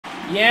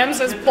Yams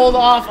has pulled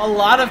off a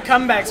lot of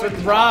comebacks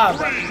with R.O.B.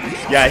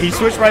 Yeah, he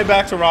switched right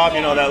back to R.O.B.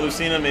 You know, that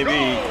Lucina, maybe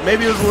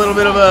it was a little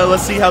bit of a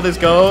let's see how this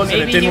goes,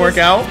 and it didn't work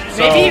out. So.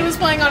 Maybe he was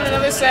playing on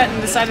another set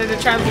and decided to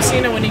try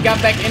Lucina when he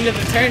got back into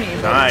the tourney,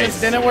 but it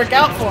just didn't work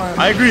out for him.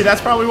 I agree,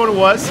 that's probably what it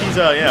was. He's,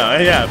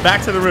 yeah,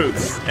 back to the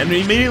roots. And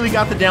he immediately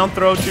got the down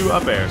throw to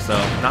up air, so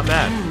not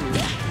bad.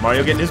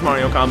 Mario getting his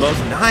Mario combos.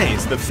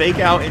 Nice, the fake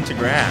out into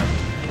grab.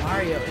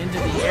 Mario into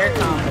the air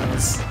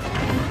combos.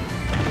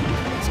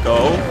 Let's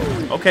go.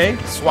 Okay,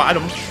 swat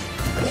him.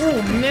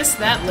 Ooh, missed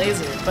that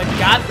laser, but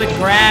got the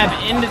grab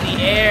into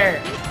the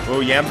air.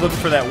 Oh, Yams looking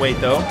for that weight,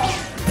 though.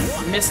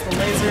 Missed the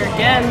laser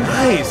again.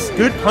 Nice.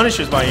 Good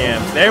punishes by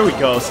Yams. There we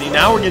go. See,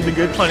 now we're getting the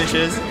good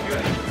punishes.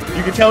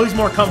 You can tell he's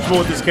more comfortable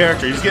with this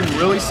character. He's getting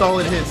really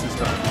solid hits this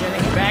time.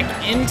 Getting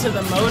back into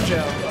the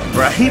mojo.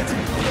 Right?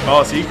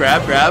 Oh, see,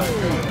 grab. Grab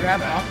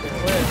off the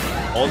cliff.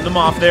 Holding them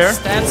off there.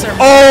 Stats are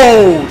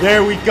oh,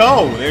 there we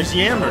go. There's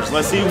Yammers.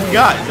 Let's see what we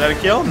got. Is that a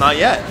kill? Not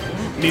yet.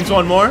 Needs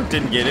one more.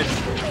 Didn't get it.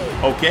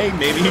 Okay,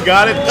 maybe he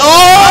got it.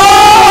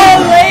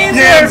 Oh! Laser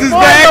Yams is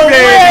back,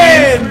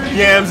 baby!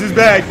 Yams is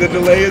back. The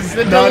delay is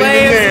not even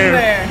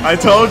there. I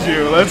told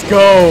you. Let's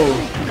go.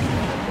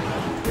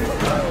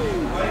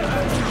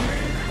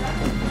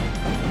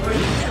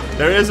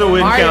 There is a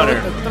win Mario counter.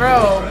 With the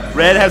throw.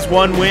 Red has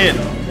 1 win.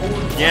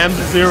 Yams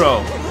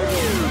 0.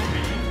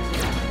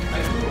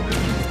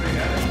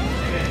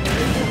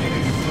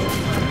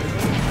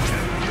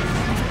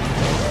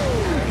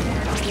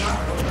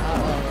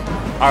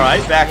 All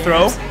right, back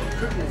throw.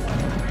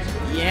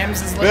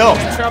 Yams is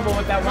looking in trouble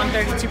with that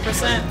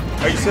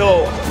 132%. Are you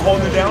still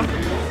holding it down?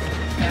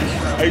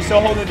 Are you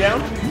still holding it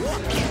down?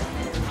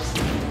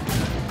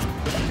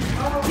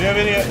 Do you have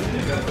any?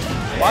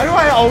 Why do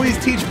I always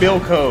teach Bill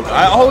code?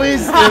 I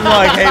always am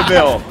like, hey,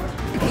 Bill.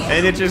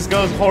 And it just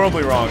goes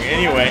horribly wrong.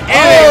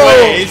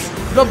 Anyways.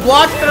 The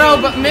block throw,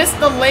 but missed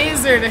the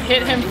laser to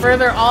hit him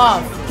further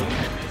off.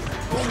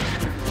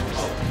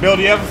 Bill,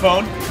 do you have a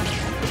phone?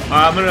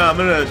 I'm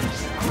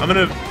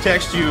gonna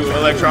text you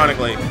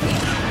electronically.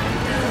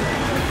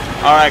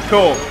 All right,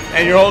 cool.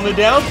 And you're holding it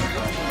down?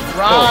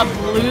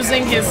 R.O.B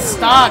losing his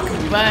stock,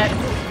 but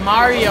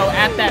Mario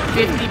at that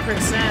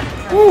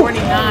 50%, or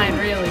 49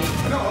 really.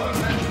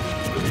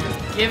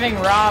 Giving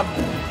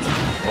R.O.B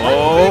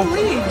big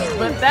lead,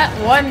 but that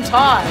one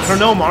toss. I don't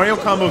know, Mario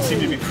combos seem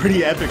to be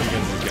pretty epic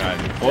against this guy.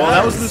 Well,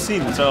 that was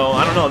Lucina, so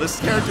I don't know. This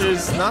character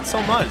is not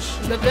so much.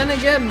 But then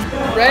again,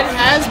 Red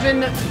has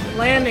been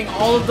landing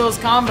all of those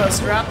combos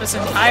throughout this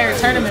entire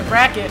tournament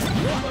bracket.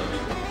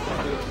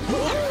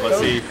 Let's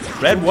see.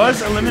 Red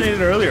was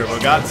eliminated earlier,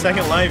 but got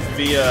second life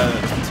via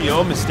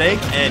TO mistake,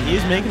 and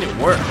he's making it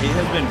work. He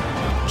has been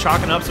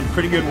chalking up some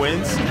pretty good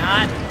wins.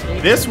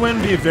 This win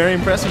would be a very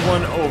impressive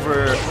one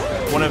over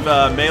one of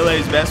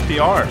Melee's best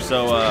PR.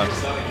 So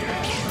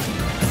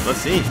let's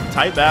see.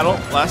 Tight battle.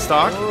 Last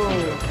stock.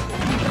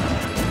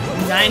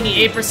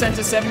 98%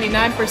 to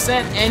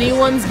 79%.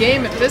 Anyone's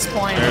game at this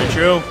point. Very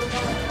true.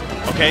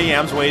 Okay,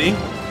 Yams waiting.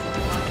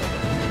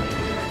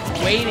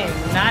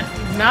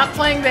 Not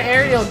playing the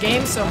aerial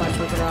game so much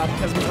with R.O.B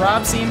because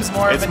R.O.B seems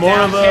more of a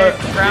ground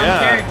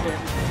character.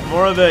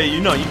 More of a,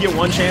 you get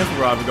one chance with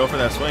R.O.B to go for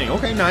that swing.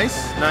 Okay,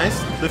 nice.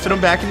 Lifted him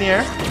back in the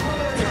air.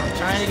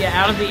 Trying to get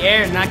out of the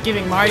air, not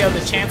giving Mario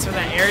the chance for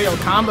that aerial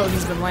combo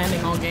he's been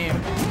landing all game.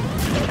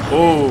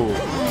 Oh,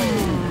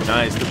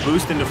 nice. The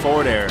boost into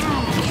forward air.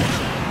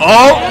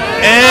 Oh,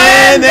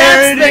 and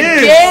there it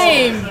is.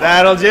 Game.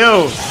 That'll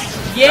do.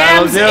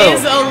 Yams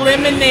is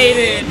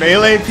eliminated.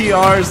 Melee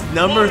PR's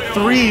number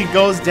 3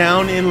 goes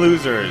down in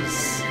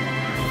losers.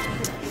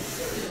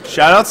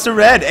 Shoutouts to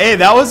Red. Hey,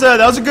 that was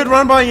a good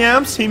run by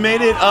Yams. He made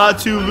it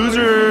to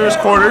losers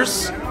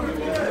quarters.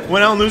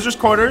 Went out in losers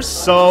quarters.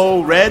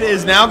 So Red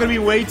is now going to be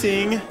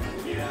waiting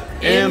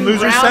in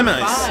losers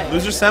semis.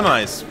 Losers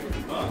semis.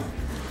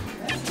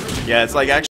 Yeah, it's like actually.